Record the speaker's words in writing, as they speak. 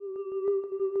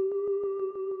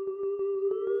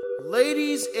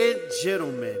Ladies and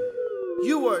gentlemen,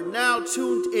 you are now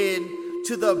tuned in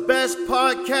to the best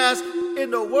podcast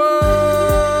in the world.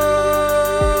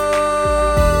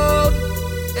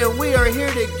 And we are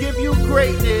here to give you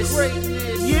greatness.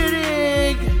 You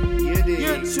dig?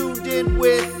 You're tuned in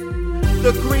with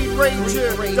the Green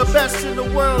Ranger, the best in the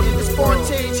world. It's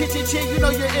fontane, you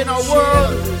know you're in our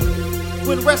world.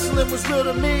 When wrestling was real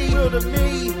to me,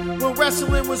 when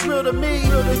wrestling was real to me,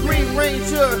 the Green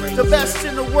Ranger, the best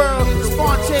in the world. It's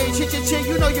fontane,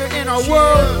 you know you're in our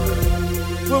world.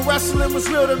 When wrestling was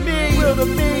real to me,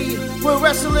 when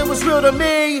wrestling was real to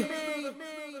me.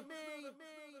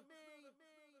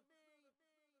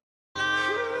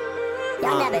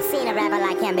 Y'all never seen a rapper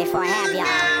like him before, have y'all?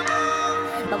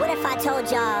 But what if I told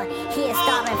y'all he is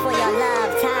starving for your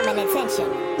love, time, and attention?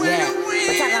 Yeah.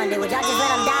 What y'all gonna do? Would y'all just let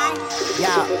him die?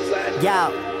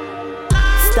 Yo.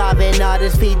 Starving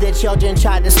artists feed the children,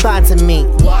 tried to sponsor me.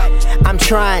 I'm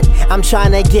trying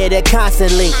to get it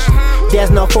constantly.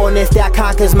 There's no fullness that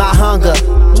conquers my hunger.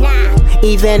 Nah.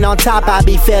 Even on top, I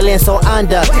be feeling so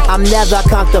under. I'm never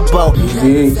comfortable.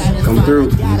 EZINKS, come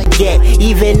through. Yeah,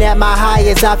 even at my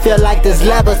highest, I feel like there's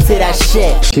levels to that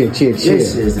shit. Chill.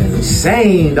 This is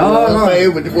insane, dog. You know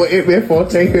what I'm saying? If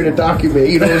Fontane here to document,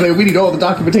 you know what I'm saying? We need all the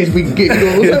documentation we can get, you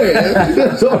know what I'm saying?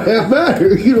 That's all that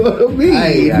matters, you know what I mean?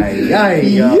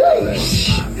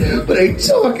 Yeesh. But they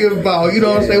talking about, you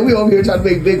know what I'm saying? We over here trying to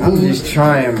make big moves. I'm just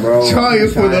trying, bro. Trying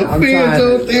for the fans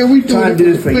out there. We trying to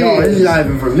do this for y'all. This is not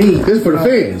even for me. This is for the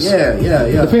fans. Yeah.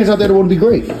 The fans out there that want to be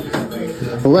great.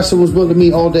 The wrestling was built to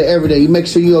me all day, every day. You make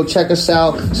sure you go check us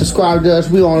out, subscribe to us.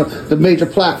 We on the major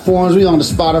platforms. We on the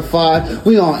Spotify.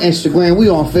 We on Instagram. We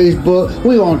on Facebook.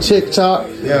 We on TikTok.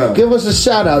 Yeah. Give us a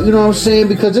shout out. You know what I'm saying?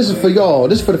 Because this is for y'all.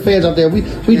 This is for the fans out there. We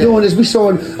doing this. We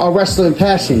showing our wrestling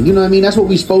passion. You know what I mean? That's what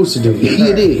we supposed to do.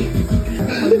 You did.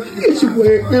 It's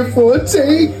waiting for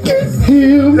taking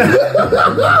him.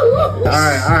 All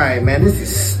right, man. This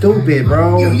is stupid,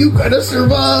 bro. You gotta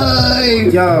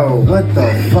survive. Yo, what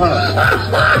the fuck?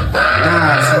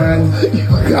 Nah, son. You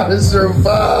gotta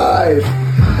survive.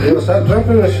 Yo, stop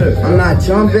jumping that shit. I'm not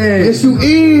jumping. Yes, you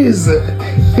is.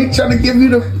 He trying to give you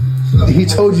the... He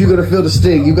told you you're gonna feel the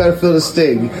sting. You gotta feel the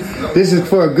sting. This is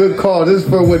for a good cause. This is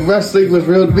for when wrestling was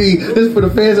real to be. This is for the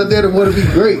fans out there that want to be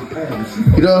great.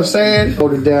 You know what I'm saying?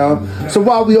 Hold it down. So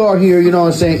while we are here, you know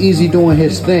what I'm saying, Easy doing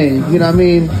his thing, you know what I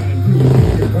mean?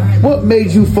 What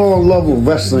made you fall in love with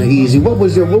wrestling, Easy? What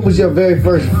was your very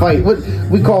first fight? What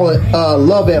we call it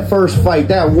love at first fight.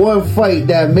 That one fight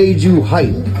that made you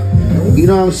hype. You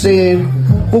know what I'm saying?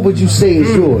 What would you say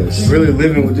is yours? Really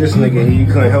living with this nigga, you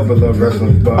couldn't help but love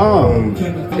wrestling. But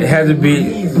it had to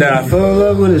be that I fell in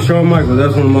love with it. Shawn Michaels,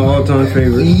 that's one of my all-time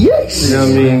favorites. Yes. You know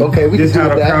what I mean? Okay, we just can do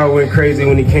how the that. crowd went crazy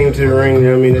when he came to the ring. You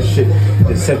know what I mean? That shit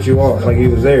just set you off like he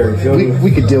was there. You feel me?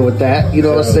 We could deal with that. You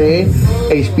know what I'm saying?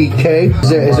 HBK. Is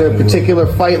there a particular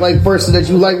fight like person that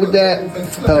you like with that?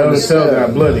 Hell in a Cell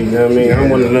got bloody. You know what I mean? I'm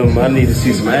one of them. I need to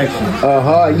see some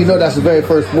action. You know that's the very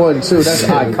first one too. That's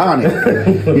iconic.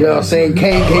 You know what I'm saying?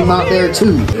 Kane came out there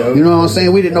too. Yep. You know what I'm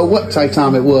saying? We didn't know what type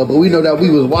time it was, but we know that we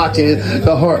was watching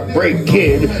the Heartbreak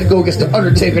Kid go against the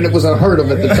Undertaker, and it was unheard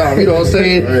of at the time. You know what I'm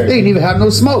saying? Right. They didn't even have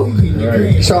no smoke.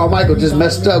 Right. Shawn Michaels just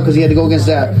messed up because he had to go against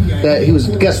that he was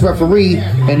guest referee,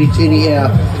 and he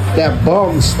that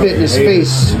bum spit in his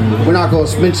face. We're not going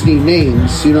to mention any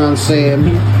names. You know what I'm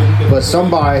saying? But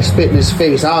somebody spit in his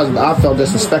face. I felt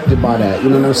disrespected by that. You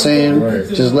know what I'm saying? Right.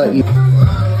 Just let you.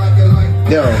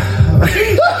 Yo.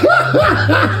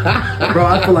 Bro,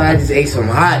 I feel like I just ate some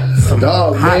hot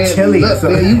chili. Look,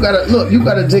 man, you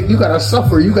gotta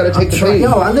suffer. You gotta take the pain.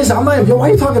 Yo, listen, I'm like, yo, why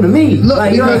are you talking to me? Look,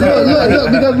 like, because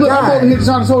I'm over here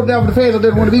trying to hold it down for the fans that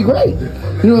didn't want to be great.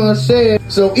 You know what I'm saying?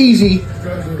 So Easy.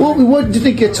 What do you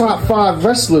think your top 5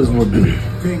 wrestlers would be?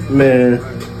 Man,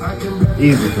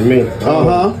 easy for me.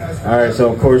 Alright,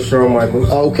 so of course Shawn Michaels.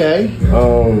 Okay.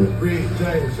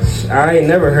 I ain't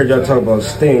never heard y'all talk about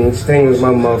Sting. Sting is my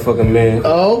motherfucking man.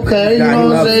 Okay, you know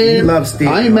what I'm saying? He loves Sting.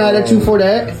 I ain't mad at you for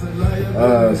that.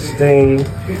 Sting,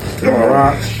 The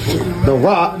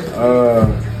Rock,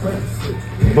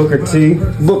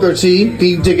 Booker T,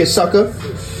 Pete Ticket Sucker.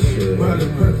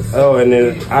 Oh, and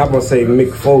then I'm gonna say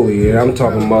Mick Foley, and I'm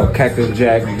talking about Cactus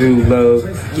Jack, Dude Love.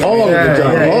 All the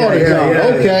time.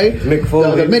 Okay. Mick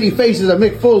Foley. The many faces of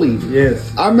Mick Foley.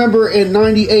 Yes. I remember in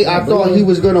 '98, I thought he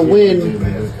was gonna win.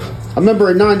 I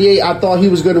remember in '98, I thought he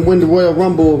was going to win the Royal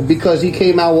Rumble because he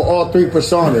came out with all 3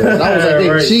 personas. I was like,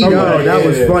 they cheated. That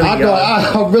was funny.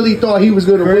 I really thought he was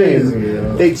going to win.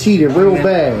 They cheated real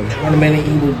bad. One minute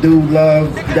evil dude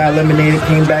love got eliminated,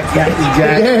 came back, got his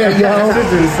jack. Yeah, yo. I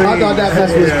thought that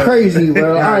mess was crazy,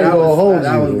 bro. I ain't gonna hold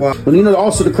you. But you know,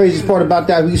 also the craziest part about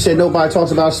that, you said nobody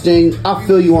talks about Sting. I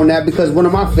feel you on that because one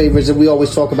of my favorites that we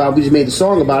always talk about, we just made the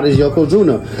song about it, is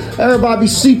Yokozuna. Everybody be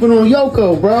sleeping on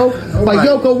Yoko, bro. Like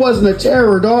Yoko wasn't a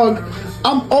terror, dog.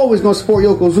 I'm always gonna support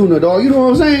Yokozuna, dog. You know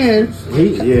what I'm saying?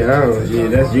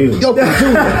 That's you.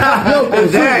 Yokozuna.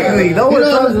 Exactly. No one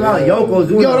talks about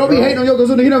Yokozuna. Yo, don't be hating on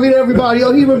Yokozuna. He don't beat everybody.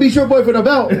 Yo, he would beat your boy for the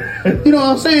belt. You know what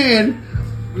I'm saying?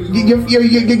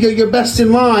 You're best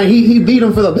in line. He beat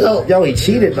him for the belt. Yo, he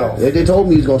cheated though. They told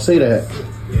me he was gonna say that.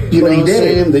 You know what he I'm did.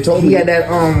 saying? They told me he had that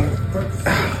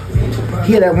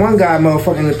He had that one guy,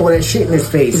 motherfucking, to throw that shit in his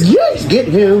face. Yes, get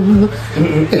him.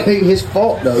 It ain't his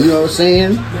fault though. You know what I'm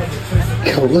saying?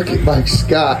 Yo, look at Mike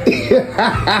Scott. Yeah,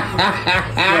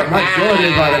 my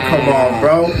Jordan's about to come off,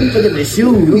 bro. Look at the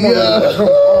shoes.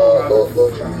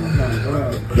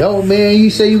 Yo, man, you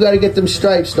say you got to get them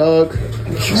stripes, dog.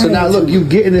 So now look, you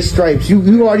getting the stripes.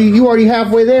 You already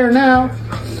halfway there now.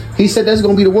 He said that's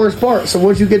gonna be the worst part. So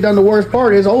once you get done the worst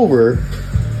part, it's over.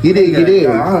 You did.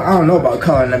 I don't know about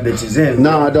coloring them bitches in.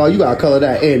 Nah, dog, you gotta color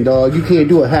that in, dog. You can't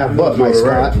do a half butt, Mike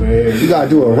Scott. You gotta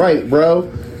do it right, bro.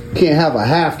 Can't have a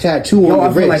half tattoo on your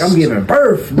wrist. I feel like I'm giving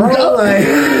birth, bro. Like,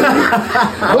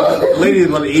 ladies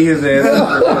about to eat his ass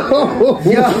up.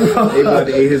 They about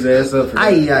to eat his ass up.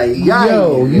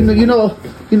 Yo, you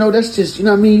know, that's just, you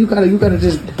know what I mean? You gotta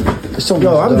just. So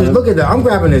yo, I'm just looking at that. I'm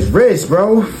grabbing his wrist,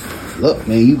 bro. Look,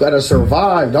 man, you gotta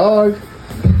survive, dog.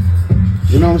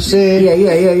 You know what I'm saying? Yeah.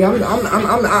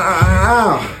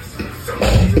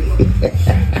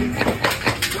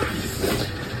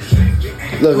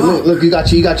 Look, you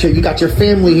got your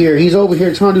family here. He's over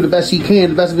here trying to do the best he can,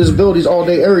 the best of his abilities all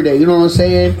day, every day. You know what I'm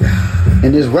saying?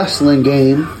 In this wrestling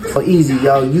game. So easy,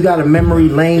 yo. You got a memory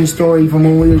lane story from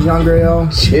when we was younger, yo?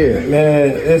 Shit.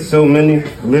 Man, there's so many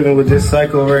living with this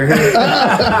cycle right here.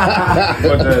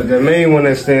 But the main one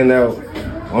that stand out,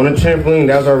 on the trampoline,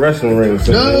 that was our wrestling ring.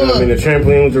 So, you know what I mean? The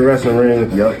trampoline was the wrestling ring.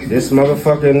 Yep. This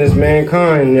motherfucker and this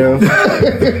mankind, yo.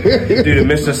 Dude,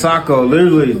 Mr. Sacco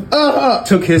literally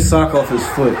took his sock off his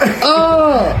foot.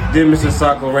 Then Mr.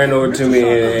 Sacco ran over to me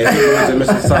and he was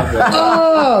Mr.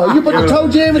 Sacco. You put the toe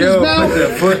jam in his mouth? Put the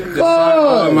foot, the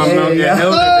sock in my mouth. Yeah,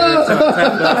 held it there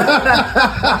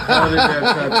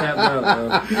until I tapped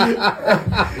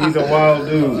out. He's a wild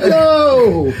dude.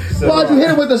 Yo! So, why'd you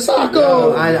hit him with the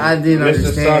Sacco? I didn't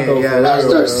understand. Mr. Sacco. Yeah, I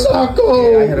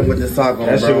hit him with the Sacco,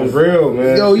 that shit was real,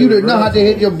 man. Yo, you didn't know how to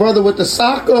hit your brother with the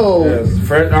Sacco. Yes.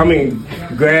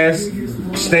 Grass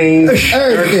stains,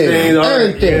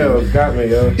 everything. Yo, got me,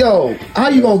 yo. Yo, how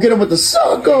you gonna get him with the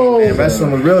Sacco? Man,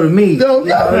 wrestling was real to me. Yo, you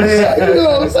know what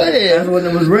I'm saying? That's when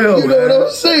it was real. You know what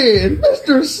I'm saying,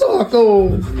 Mr.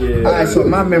 Sacco. Yeah. All right, so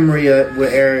my memory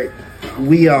with Eric,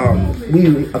 we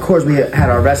of course we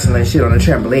had our wrestling shit on the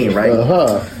trampoline, right?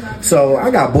 So I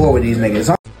got bored with these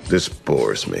niggas. This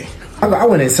bores me. I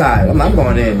went inside. I'm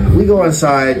going in. We go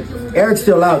inside. Eric's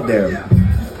still out there.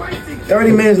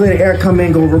 30 minutes later, Eric come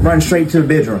in, run straight to the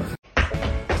bedroom.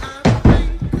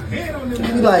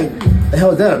 He's like, the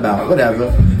hell is that about?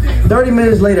 Whatever. 30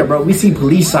 minutes later, bro, we see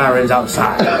police sirens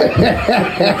outside.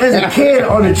 There's a kid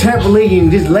on the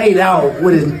trampoline just laid out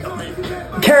with his...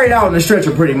 carried out in the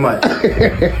stretcher pretty much.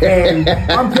 And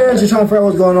my parents are trying to figure out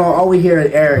what's going on. All we hear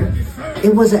is Eric,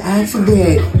 it was an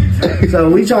accident. So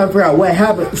we trying to figure out what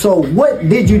happened. So what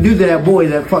did you do to that boy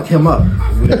that fucked him up?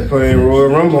 We was playing Royal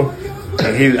Rumble.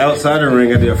 And he was outside the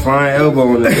ring. I did a flying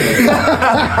elbow on his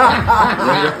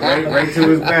right to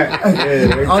his back.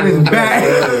 Yeah, right on his back.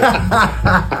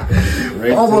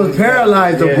 Right almost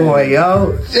paralyzed the boy,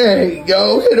 yo. Hey,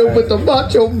 yo, hit him with the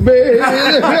macho man. Hit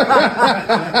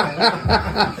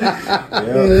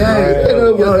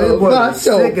him with the macho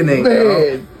sickening,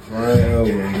 man.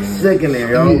 Sickening,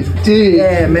 yo. Did.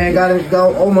 Yeah, man,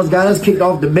 almost got us kicked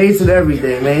off the base and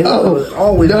everything, man.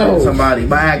 Always hitting somebody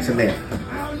by accident.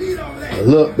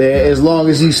 Look, man, as long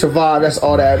as he survived, that's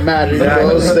all that matters. You know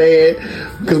what I'm saying?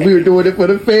 Because we were doing it for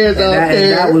the fans out there.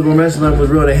 And that was when wrestling was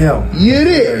real to him. Yeah,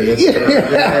 it is.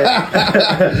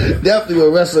 Definitely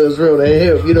when wrestling was real to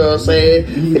him. You know what I'm saying?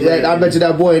 I bet you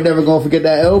that boy ain't never gonna forget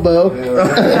that elbow. He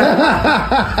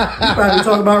probably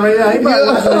talking about right now. He probably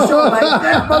watching the show like,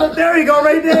 that, there you go,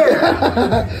 right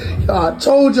there. I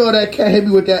told y'all that cat hit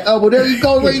me with that elbow. There you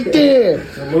go, right there.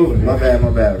 My bad,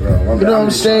 bro. You know what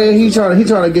I'm saying? He trying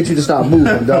to get you to stop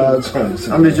moving, dog. I'm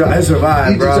just trying to survive,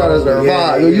 bro. He's just trying to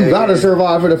survive. You gotta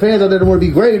survive for the fans out there that want to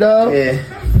be great, dog. Yeah.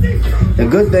 The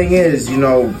good thing is,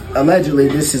 allegedly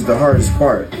this is the hardest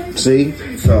part. See?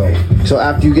 So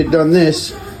after you get done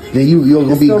this, then you're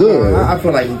gonna be good. I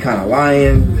feel like he kind of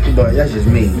lying, but that's just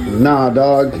me. Nah,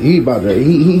 dog. He about to.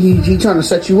 He trying to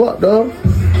set you up, dog.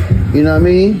 You know what I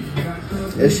mean?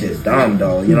 This shit's dumb,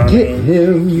 though. You know what I mean?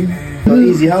 Him. So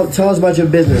Easy, tell us about your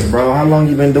business, bro. How long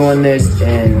you been doing this,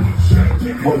 and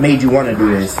what made you want to do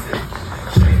this?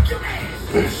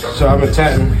 So I've been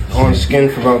tatting on skin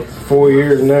for about 4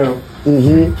 years now.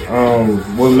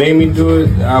 What made me do it,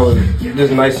 I was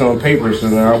just nice on paper. So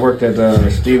now I worked at the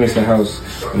Stevenson house,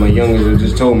 and my youngest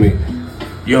just told me,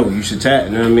 yo, you should tat.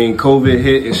 You know what I mean? COVID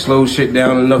hit, it slowed shit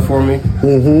down enough for me.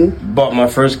 Bought my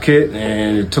first kit,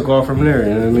 and it took off from there.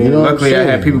 You know what I mean? Luckily, I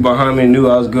had people behind me who knew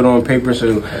I was good on paper,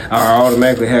 so I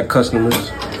automatically had customers.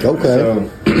 Okay. So,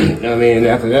 I mean,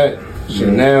 after that, so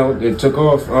now it took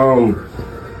off.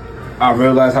 I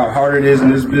realized how hard it is in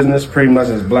this business. Pretty much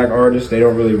as black artists, they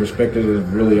don't really respect it as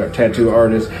really tattoo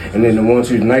artists. And then the ones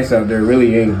who's nice out there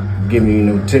really ain't giving you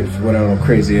no tips without no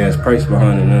crazy ass price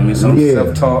behind it. You know what I mean? So I'm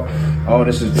self-taught. All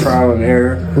this is trial and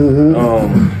error.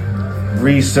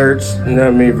 Research, you know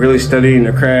what I mean? Really studying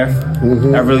the craft.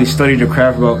 I really studied the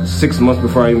craft about 6 months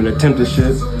before I even attempted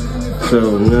shit.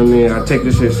 So, you know what I mean? I take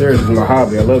this shit serious. It's my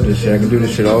hobby. I love this shit. I can do this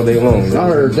shit all day long. I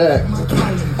heard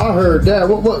that.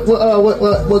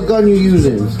 What gun you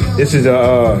using? This is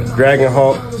a Dragon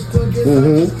Hawk.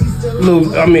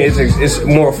 I mean, it's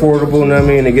more affordable, you know what I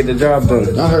mean, to get the job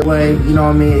done. I heard, you know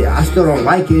what I mean? I still don't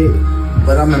like it,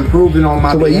 but I'm improving on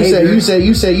my behavior. You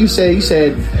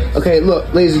said, okay,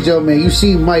 look, ladies and gentlemen, you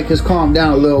see Mike has calmed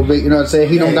down a little bit, you know what I'm saying?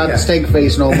 He don't got the steak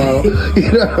face no more.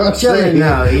 You know what I'm saying?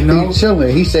 Now, you know? He's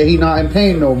chilling. He said he not in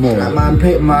pain no more. My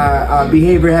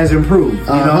behavior has improved. You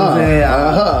know what I'm saying?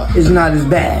 It's not as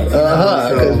bad.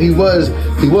 Because he was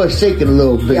shaking a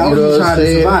little bit, yeah, you know what I'm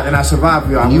saying? Survive, and I survived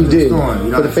for y'all. You did. Storm,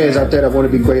 you know for the fans out there that want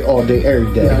to be great all day,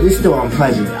 every day. Yeah, it's still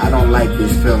unpleasant. I don't like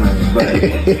this feeling, but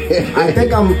I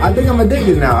think I'm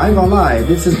addicted now. I ain't gonna lie.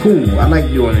 This is cool. I like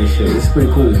doing this shit. It's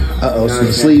pretty cool. So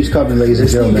the sleeve's coming, ladies and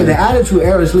gentlemen. The Attitude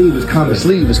Era sleeve is coming. The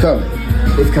sleeve is coming.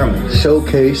 It's coming.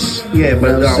 Showcase. Yeah,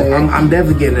 but I'm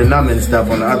definitely getting the numbing stuff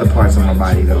on the other parts of my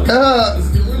body though.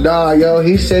 Nah, yo,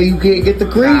 he said you can't get the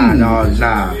cream. Nah.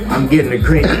 I'm getting the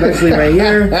cream, especially right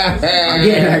here. I'm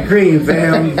getting that cream,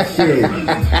 fam. Shit.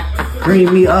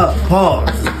 Cream me up. Pause.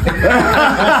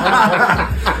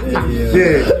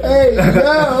 Shit. Hey,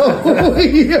 yo.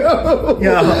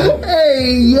 Hey,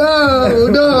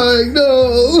 yo, dog, no.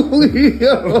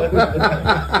 Yo,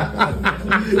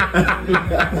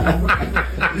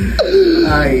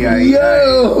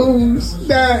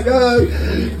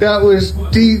 that was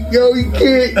deep. Yo, you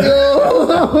can't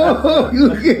go. You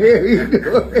can't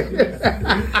do it.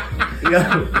 Yo,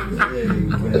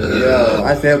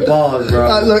 I said pause,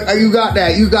 bro. Look, you got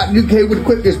that. You came with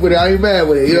quickness with it. I ain't mad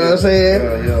with it. You know what I'm saying?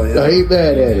 Yo. I ain't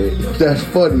mad at it. That's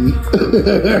funny.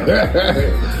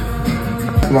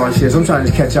 Come on, shit. So I'm trying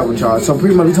to catch up with y'all. So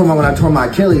pretty much we talking about when I tore my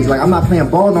Achilles. Like, I'm not playing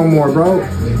ball no more, bro.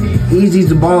 Easy's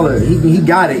the baller. He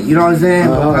got it. You know what I'm saying?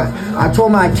 I tore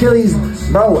my Achilles,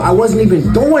 bro. I wasn't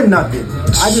even doing nothing.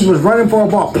 I just was running for a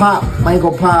ball. Pop. My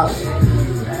ankle pop.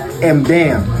 And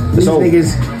bam. These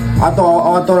niggas...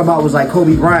 all I thought about was like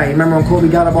Kobe Bryant. Remember when Kobe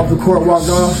got up off the court, walked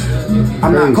off?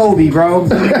 I'm not Kobe, bro.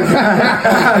 These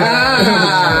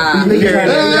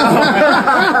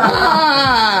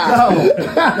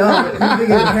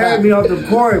niggas carried me off the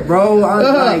court, bro. I was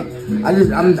like,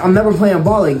 I'm never playing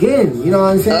ball again. You know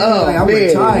what I'm saying? Like, I'm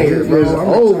retired, bro.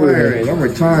 I'm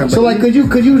retired. So like, could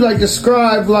you like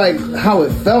describe like how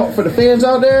it felt for the fans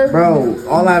out there, bro?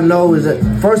 All I know is that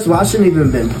first of all, I shouldn't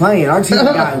even been playing. Our team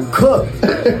got cooked.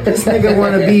 This nigga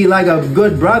want to be like a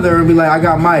good brother and be like, I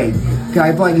got Mike.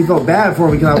 I felt like he felt bad for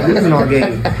me because I was losing all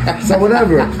game. So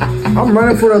whatever. I'm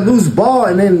running for a loose ball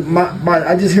and then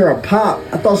I just hear a pop.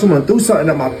 I thought someone threw something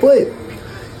at my foot.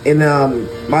 And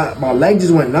my leg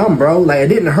just went numb, bro. Like, it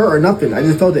didn't hurt or nothing. I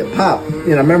just felt it pop.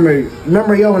 And I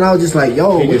remember, yo, and I was just like,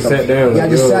 yo. He just sat down. Yeah, I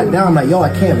just sat down. Like, yo,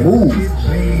 I can't move.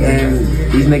 And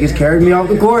these niggas carried me off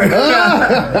the court.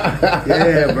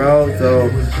 Yeah, bro.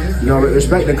 So, you know,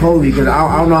 respect to Kobe, because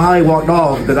I don't know how he walked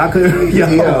off, because I couldn't,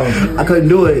 I couldn't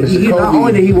do it. Not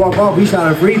only did he walk off, he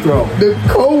shot a free throw. The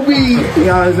Kobe. You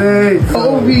know what I'm saying?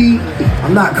 Kobe.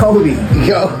 I'm not Kobe.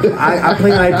 Yo. I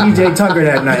played like PJ Tucker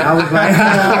that night. I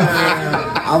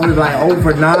was like 0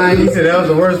 for 9. He said that was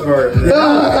the worst part.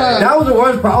 That was the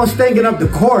worst part. I was stinking up the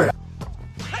court.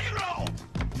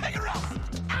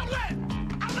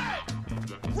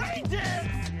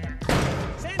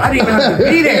 I didn't even have to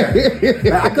be there.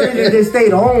 Like, I could have just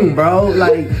stayed home, bro.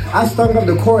 Like, I stunk up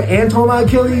the court and tore my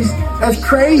Achilles. That's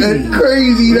crazy. That's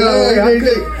crazy, though.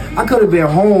 Yeah, I could have been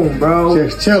home, bro.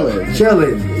 Just chilling.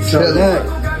 So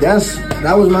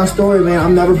that was my story, man.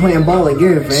 I'm never playing ball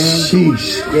again, man.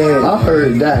 Sheesh. Yeah. I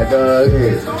heard that, dog.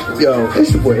 Yo,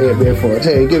 it's your boy Antman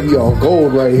fontane. Give me all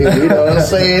gold right here. You know what I'm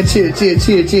saying?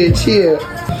 Chill.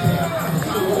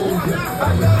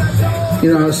 You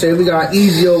know what I'm saying? We got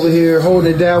Easy over here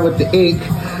holding it down with the ink.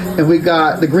 And we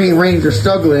got the Green Ranger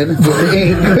struggling with the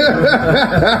ink.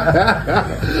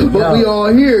 But we all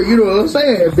here, you know what I'm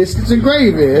saying? Biscuits and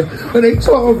gravy. What they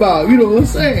talking about, you know what I'm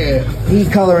saying? He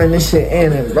coloring this shit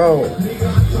in it, bro.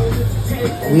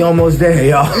 We almost there,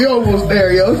 y'all. You almost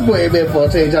there, yo. This boy Antman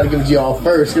fontane trying to give it to y'all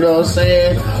first, you know what I'm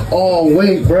saying? Oh,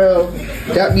 wait, bro.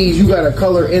 That means you got to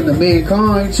color in the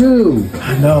mankind, too.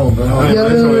 I know, bro. Yo.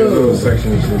 That's only a little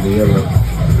section that should be yellow.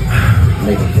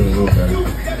 Make it feel a little better.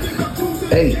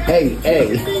 Hey.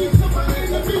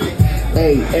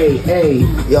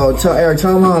 Yo, tell Eric,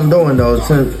 tell him how I'm doing, though.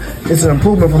 It's an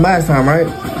improvement from last time, right?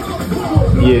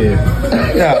 Yeah.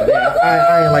 Yeah,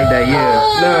 I ain't like that, yeah.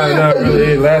 Nah, not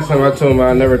really. Last time I told him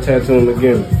I'd never tattoo him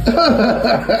again.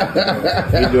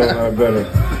 He doing a lot better.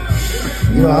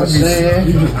 You know,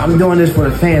 I'm doing this for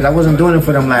the fans. I wasn't doing it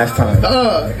for them last time.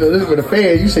 So this is for the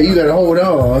fans. You say you got to hold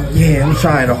on. Yeah, I'm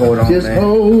trying to hold on, Just man.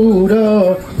 hold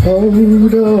on.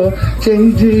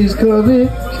 Change is coming.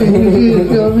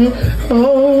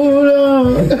 Hold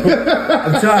on.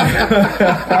 I'm trying.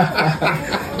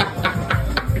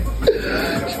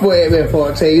 Boy, Antman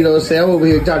fontane, you know what I'm saying? I'm over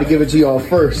here trying to give it to y'all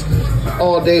first.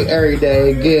 All day, every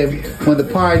day. Again, when the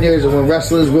pioneers and when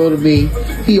wrestlers will to me,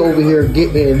 he over here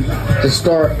getting the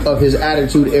start of his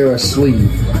Attitude Era sleeve.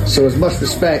 So as much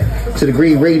respect to the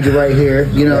Green Ranger right here,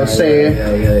 you know what I'm saying?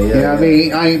 Yeah. You know what I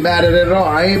mean? I ain't mad at it at all.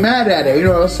 I ain't mad at it, you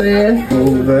know what I'm saying?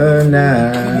 Over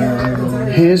now.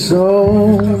 It's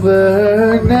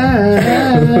over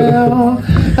now.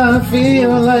 I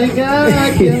feel like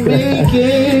I can make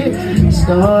it.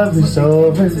 Storm is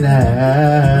over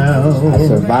now. I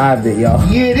survived it, y'all.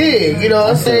 You did, you know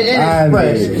what I'm saying? And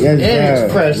it's fresh. Yes, and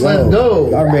it's fresh. Yo, Let's go.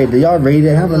 Y'all ready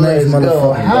to have a nice Let's go.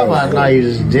 motherfucker. Have a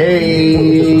nice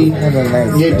day. Have a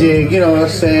nice You day. dig, you know what I'm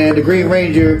saying? The Green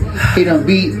Ranger, he done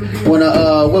beat one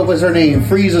of, what was her name?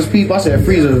 Frieza's people. I said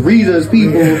Reeza's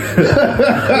people.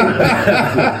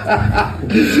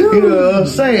 You know what I'm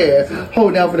saying?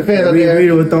 Hold down for the fans out there.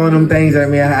 We were throwing them things at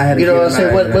me. I had to You know what I'm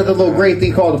saying? What the little great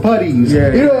thing called the putties.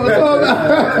 Yeah. You know what I'm talking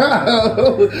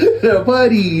about? The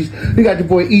putties. We got your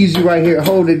boy Easy right here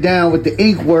holding it down with the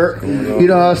ink work. You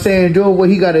know what I'm saying? Doing what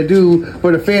he got to do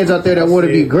for the fans out there that want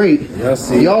to be great.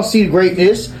 Y'all see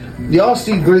greatness. Y'all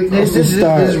see greatness. This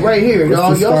is right here,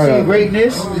 y'all. Y'all see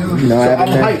greatness. So I'm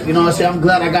hyped. You know what I'm saying? I'm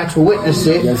glad I got to witness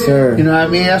it. Yes, sir. You know what I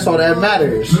mean? That's all that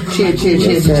matters. Cheer.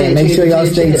 Make sure y'all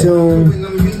stay tuned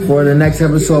for the next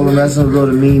episode when Wrestling Go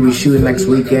to Me. We shoot next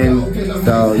weekend.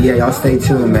 So, yeah, y'all stay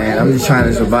tuned, man. I'm just trying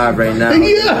to survive right now.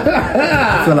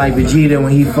 Yeah. I feel like Vegeta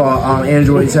when he fought on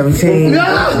Android 17. You know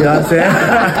what I'm saying?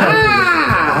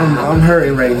 I'm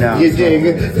hurting right now. You dig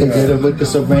it? Hit him with the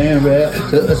saran wrap.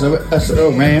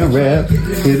 Saran wrap.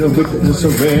 Hit him with the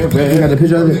saran wrap. You got a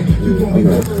picture of it?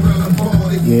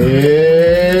 Yeah.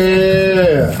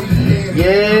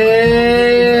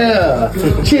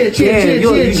 Cheer.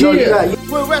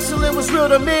 When wrestling was real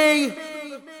to me.